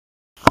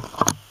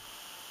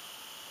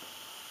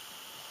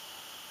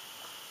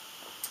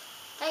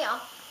y'all.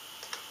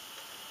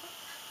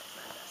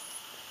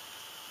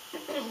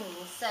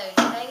 So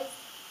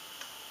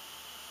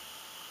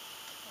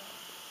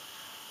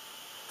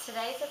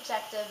today's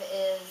objective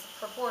is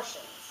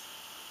proportions.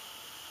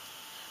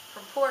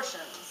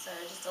 Proportions. So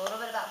just a little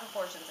bit about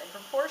proportions. A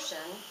proportion,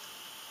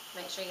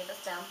 make sure you get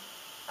this down.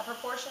 A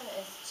proportion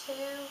is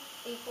two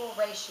equal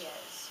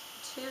ratios.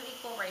 Two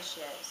equal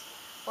ratios.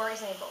 For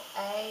example,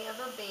 A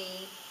over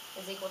B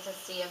is equal to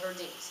C over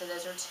D. So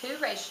those are two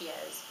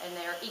ratios and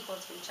they are equal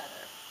to each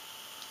other.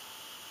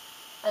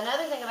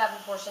 Another thing about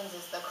proportions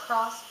is the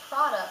cross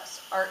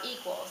products are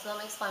equal. So let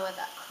me explain what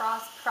that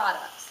cross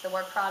products. The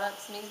word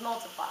products means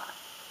multiply.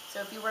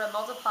 So if you were to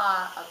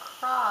multiply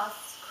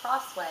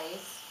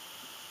crossways,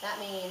 that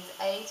means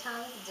A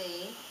times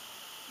D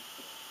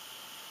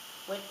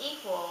would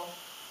equal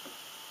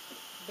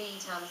B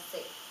times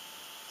C.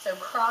 So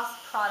cross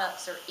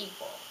products are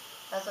equal.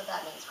 That's what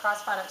that means.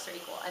 Cross products are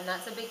equal. And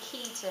that's a big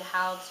key to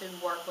how to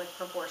work with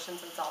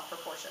proportions and solve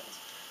proportions.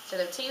 So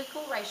they're two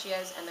equal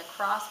ratios and the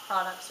cross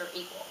products are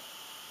equal.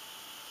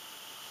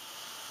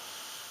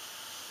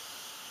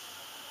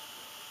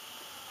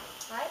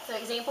 Alright, so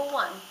example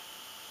 1.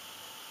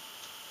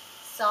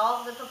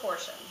 Solve the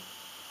proportion.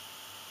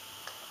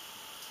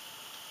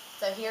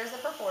 So here's the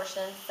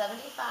proportion,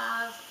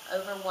 75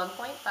 over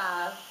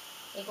 1.5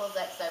 equals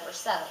x over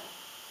 7.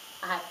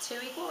 I have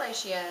two equal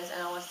ratios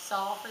and I want to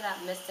solve for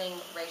that missing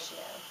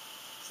ratio.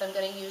 So I'm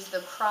going to use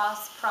the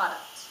cross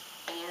product.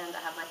 And I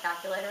have my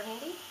calculator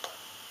handy.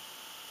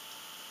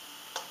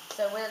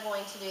 So we're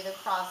going to do the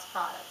cross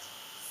product.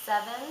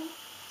 7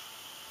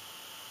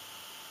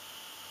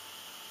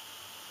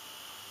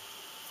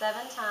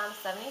 times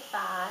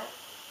 75,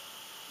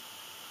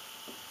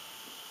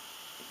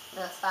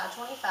 and that's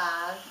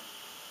 525,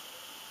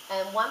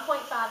 and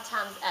 1.5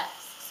 times x.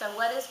 So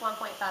what is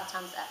 1.5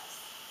 times x?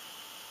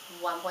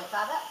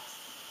 1.5x.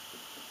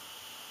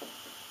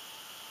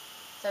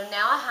 So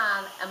now I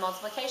have a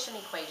multiplication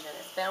equation.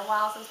 It's been a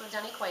while since we've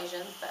done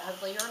equations, but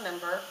hopefully you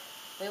remember.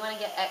 We want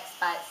to get x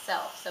by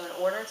itself. So in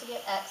order to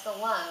get x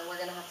alone, we're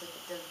going to have to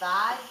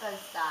divide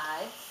both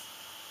sides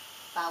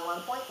by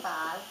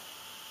 1.5.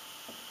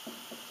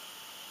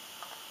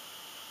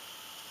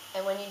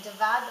 And when you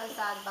divide both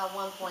sides by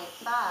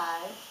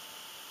 1.5,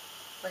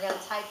 we're going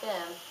to type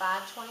in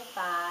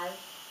 525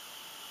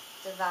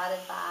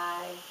 divided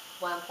by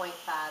 1.5,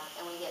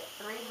 and we get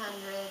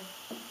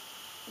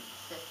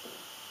 350.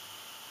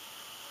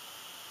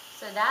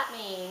 So that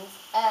means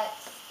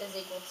x is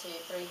equal to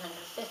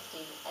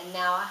 350, and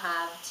now I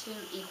have two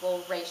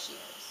equal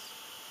ratios.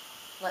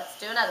 Let's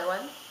do another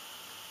one.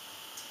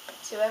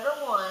 2 over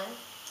 1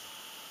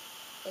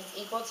 is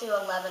equal to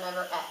 11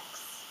 over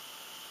x.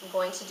 I'm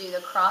going to do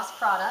the cross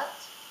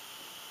product.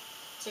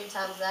 2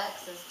 times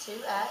x is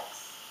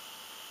 2x.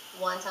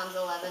 1 times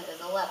 11 is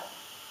 11.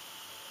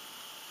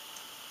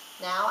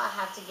 Now I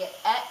have to get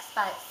x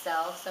by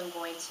itself, so I'm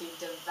going to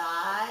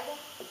divide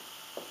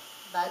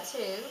by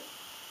 2.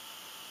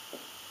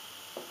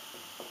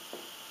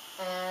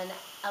 And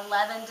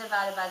 11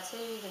 divided by 2,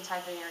 you can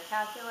type in your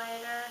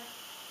calculator,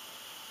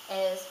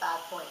 is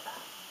 5.5.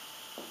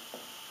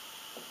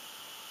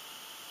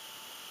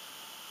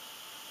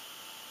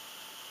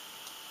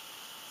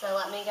 So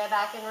let me go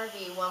back and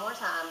review one more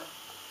time.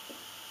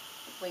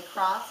 We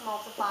cross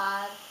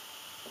multiplied,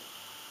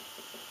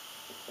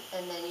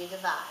 and then you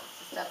divide.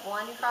 So step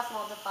 1, you cross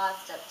multiply.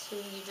 Step 2,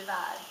 you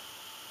divide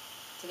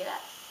to get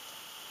x.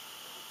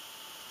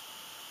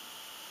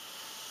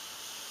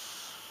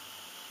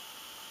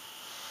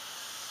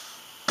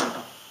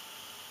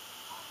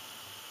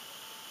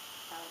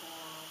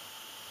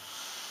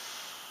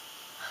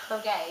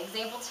 Okay,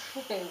 example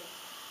 2. You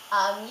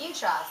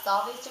try.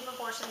 Solve these two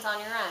proportions on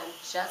your own,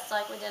 just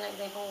like we did in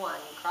example 1.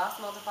 You cross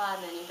multiply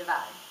and then you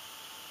divide.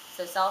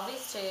 So solve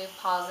these two,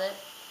 pause it,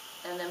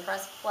 and then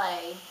press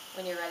play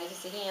when you're ready to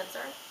see the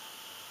answer.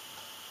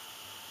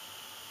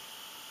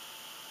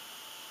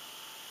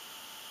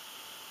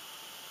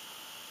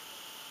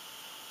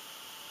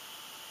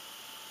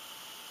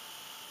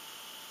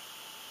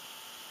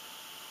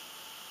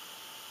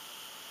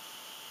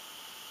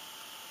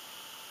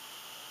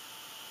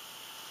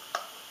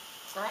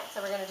 Alright,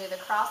 so we're going to do the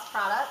cross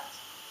product.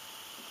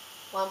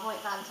 1.5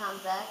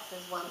 times x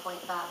is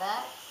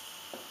 1.5x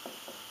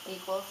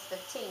equals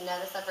 15.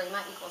 Notice I bring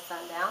my equal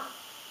sign down.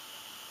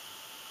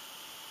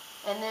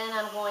 And then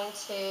I'm going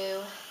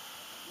to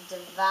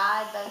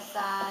divide both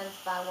sides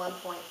by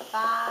 1.5,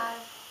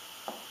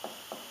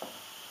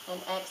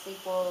 and x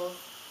equals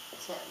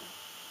 10.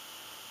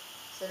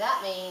 So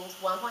that means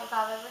 1.5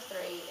 over 3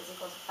 is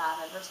equal to 5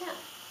 over 10.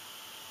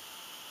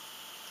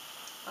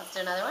 Let's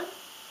do another one.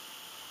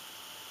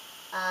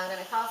 I'm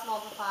going to cross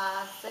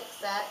multiply.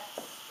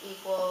 6x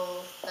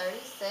equals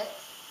 36.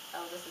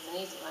 Oh, this is an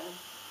easy one.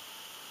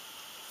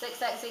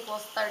 6x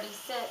equals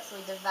 36. We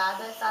divide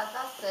both sides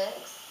by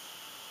 6.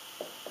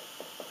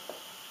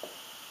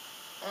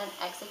 And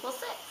x equals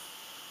 6.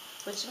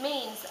 Which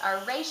means our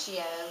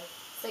ratio,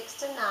 6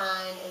 to 9,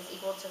 is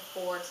equal to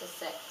 4 to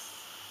 6.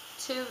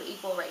 Two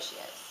equal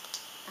ratios.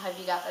 I hope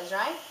you got those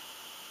right.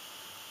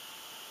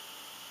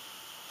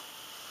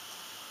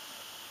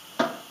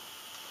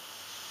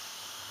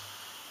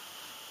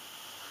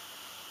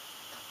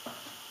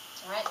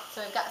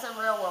 So we've got some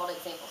real world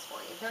examples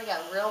for you. Here we go,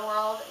 real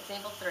world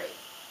example 3.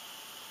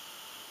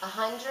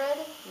 100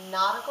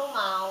 nautical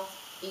miles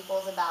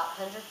equals about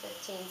 115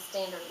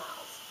 standard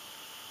miles.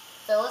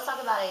 So let's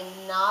talk about a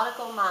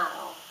nautical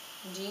mile.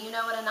 Do you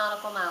know what a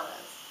nautical mile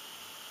is?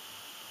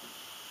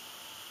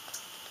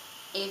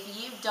 If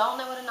you don't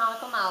know what a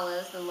nautical mile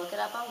is, then look it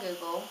up on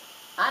Google.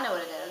 I know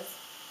what it is,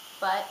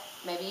 but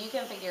maybe you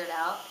can figure it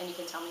out and you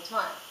can tell me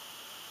tomorrow.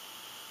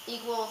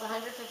 Equals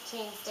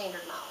 115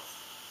 standard miles.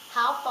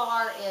 How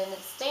far in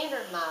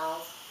standard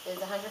miles is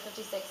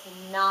 156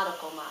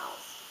 nautical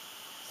miles?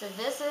 So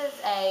this is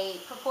a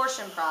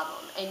proportion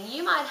problem, and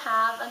you might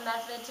have a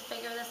method to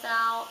figure this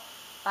out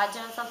by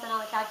doing something on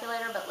the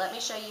calculator, but let me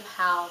show you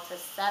how to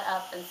set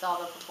up and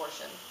solve a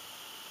proportion.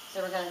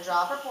 So we're going to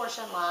draw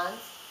proportion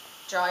lines,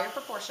 draw your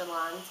proportion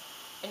lines,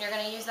 and you're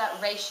going to use that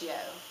ratio.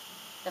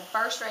 The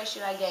first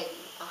ratio I gave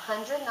you,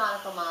 100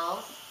 nautical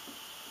miles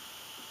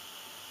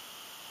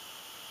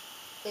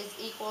is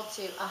equal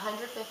to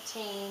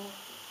 115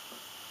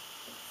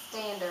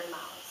 standard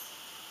miles.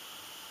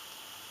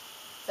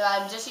 So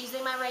I'm just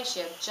using my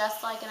ratio,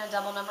 just like in a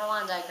double number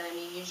line diagram,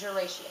 you use your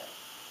ratio.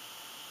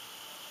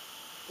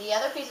 The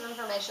other piece of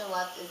information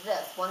left is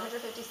this,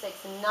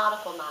 156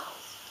 nautical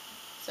miles.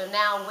 So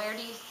now where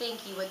do you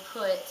think you would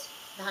put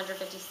the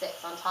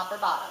 156, on top or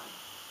bottom?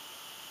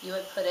 You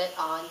would put it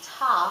on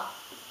top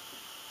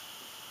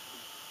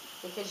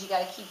because you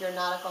got to keep your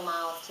nautical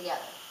miles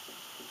together,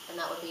 and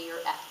that would be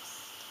your x.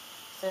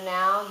 So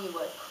now you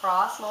would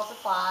cross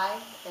multiply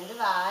and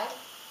divide.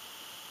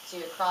 So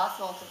you cross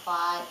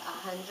multiply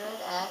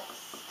 100x,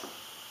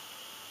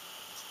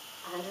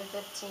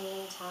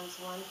 115 times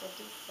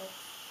 156.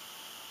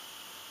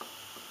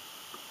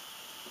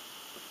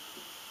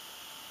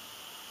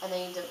 And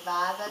then you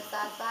divide both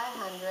sides by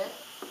 100.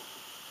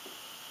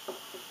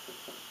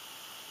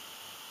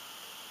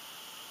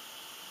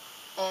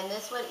 And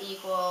this would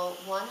equal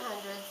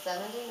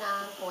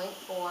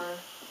 179.4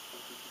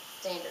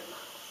 standard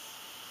miles.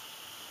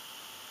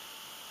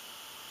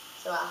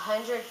 So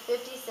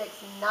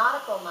 156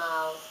 nautical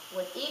miles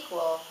would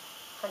equal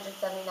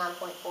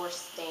 179.4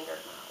 standard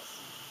miles.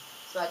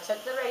 So I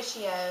took the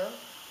ratio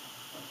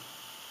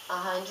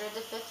 100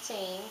 to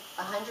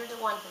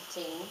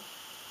 115,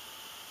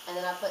 and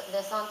then I put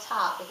this on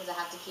top because I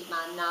have to keep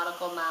my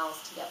nautical miles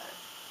together.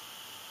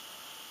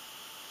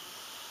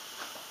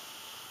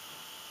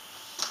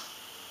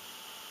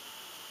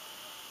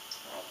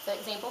 All right, so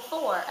example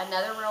 4,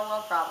 another real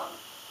world problem.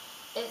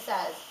 It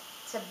says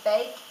to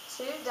bake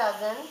 2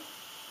 dozen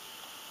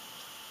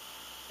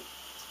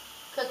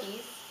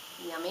cookies,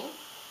 yummy.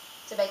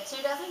 To bake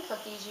 2 dozen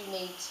cookies, you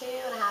need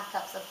 2½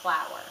 cups of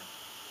flour.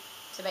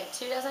 To bake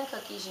 2 dozen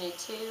cookies, you need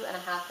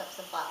 2½ cups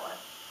of flour.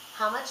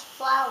 How much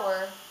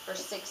flour for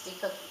 60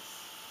 cookies?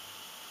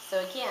 So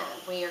again,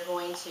 we are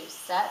going to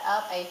set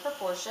up a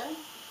proportion.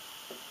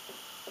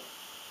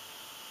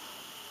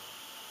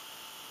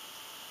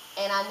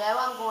 And I know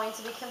I'm going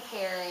to be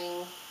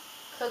comparing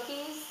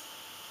cookies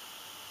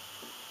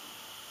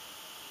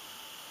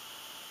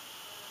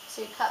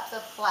to cups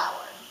of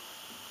flour.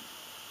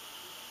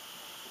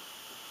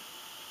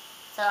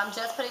 So I'm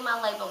just putting my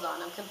labels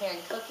on. I'm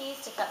comparing cookies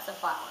to cups of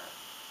flour.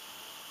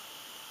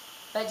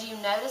 But do you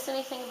notice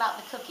anything about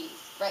the cookies?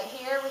 Right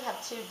here we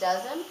have 2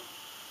 dozen,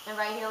 and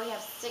right here we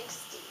have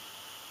 60.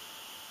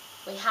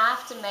 We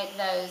have to make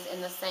those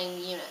in the same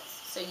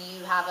units. So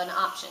you have an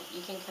option.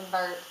 You can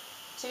convert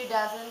 2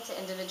 dozen to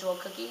individual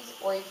cookies,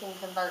 or you can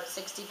convert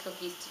 60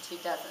 cookies to 2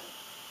 dozen.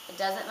 It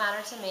doesn't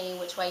matter to me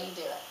which way you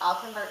do it. I'll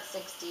convert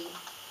 60.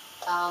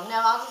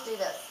 No, I'll just do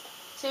this.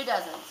 2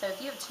 dozen. So if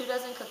you have 2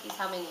 dozen cookies,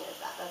 how many is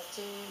that? That's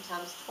 2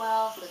 times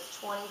 12, so that's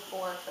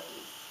 24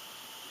 cookies.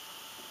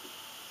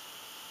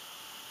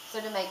 So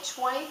to make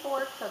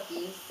 24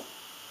 cookies,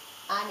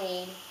 I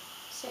need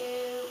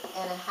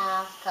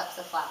 2½ cups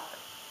of flour.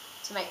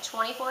 To make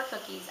 24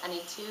 cookies, I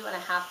need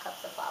 2½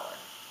 cups of flour.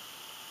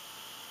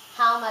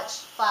 How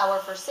much flour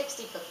for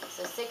 60 cookies?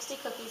 So 60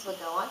 cookies would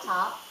go on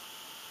top,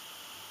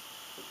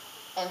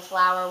 and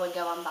flour would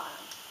go on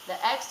bottom. The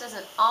X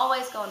doesn't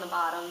always go on the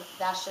bottom,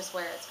 that's just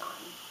where it's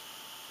gone.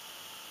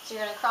 So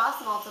you're going to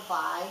cross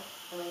multiply,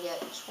 and we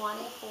get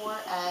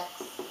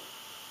 24x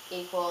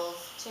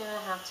equals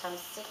 2½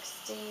 times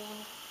 60,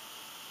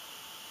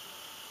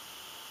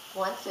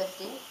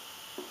 150.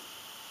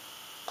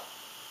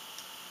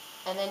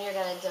 And then you're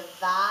going to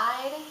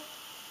divide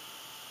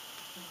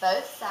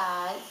both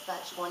sides by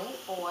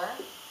 24.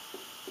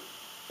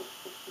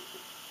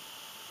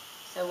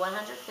 So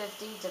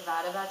 150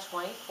 divided by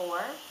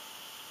 24.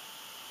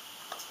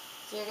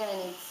 So you're going to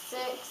need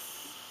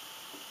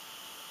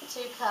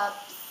 2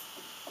 cups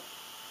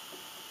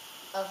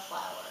of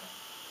flour,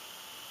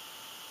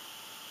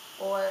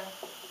 or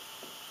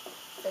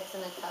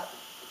 6½ cups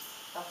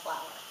of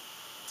flour.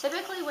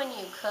 Typically when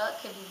you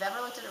cook, if you've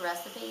ever looked at a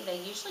recipe, they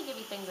usually give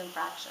you things in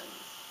fractions.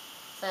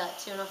 So like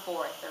 2¼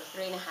 or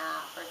 3½,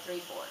 or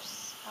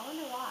 3/4. I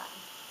wonder why.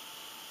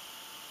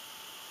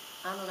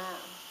 I don't know.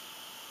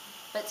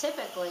 But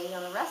typically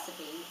on a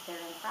recipe, they're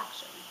in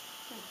fractions.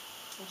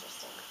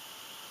 Interesting.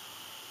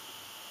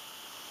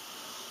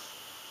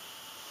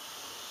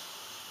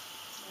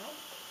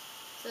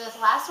 So this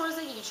last one is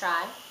a you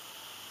try.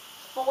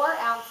 4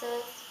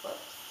 ounces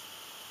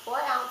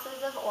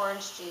of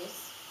orange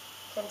juice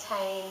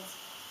contains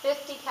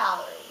 50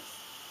 calories.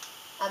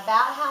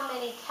 About how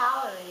many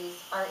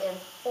calories are in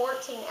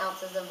 14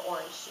 ounces of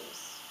orange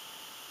juice?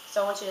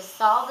 So I want you to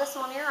solve this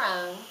one on your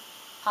own,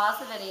 pause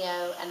the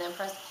video, and then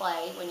press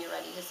play when you're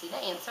ready to see the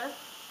answer.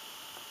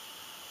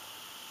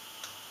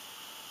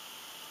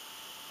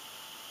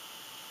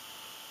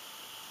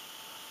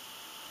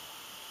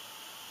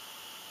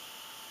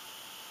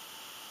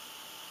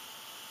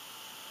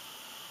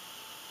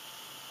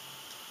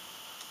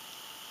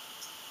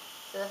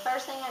 So the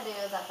first thing I do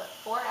is I put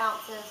 4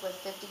 ounces with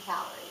 50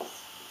 calories.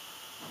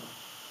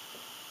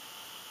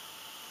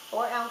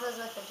 4 ounces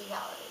with 50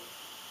 calories.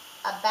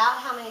 About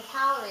how many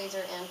calories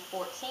are in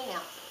 14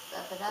 ounces? So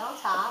I put that on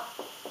top.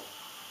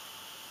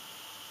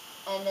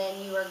 And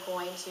then you are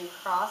going to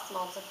cross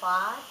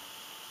multiply.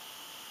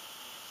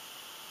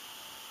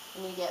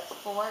 And you get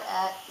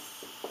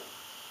 4x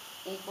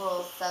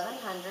equals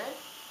 700.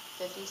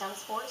 50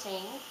 times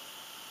 14.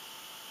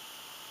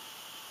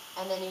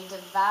 And then you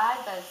divide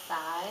both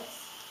sides.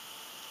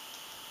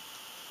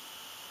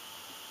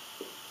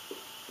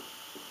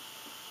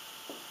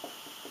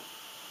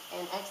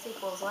 And x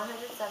equals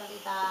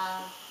 175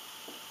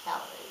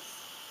 calories.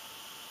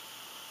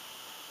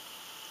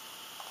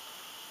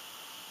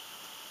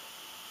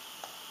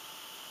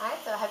 Alright,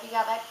 so I hope you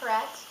got that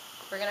correct.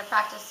 We're going to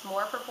practice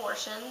more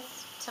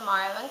proportions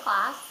tomorrow in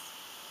class,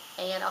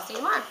 and I'll see you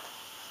tomorrow.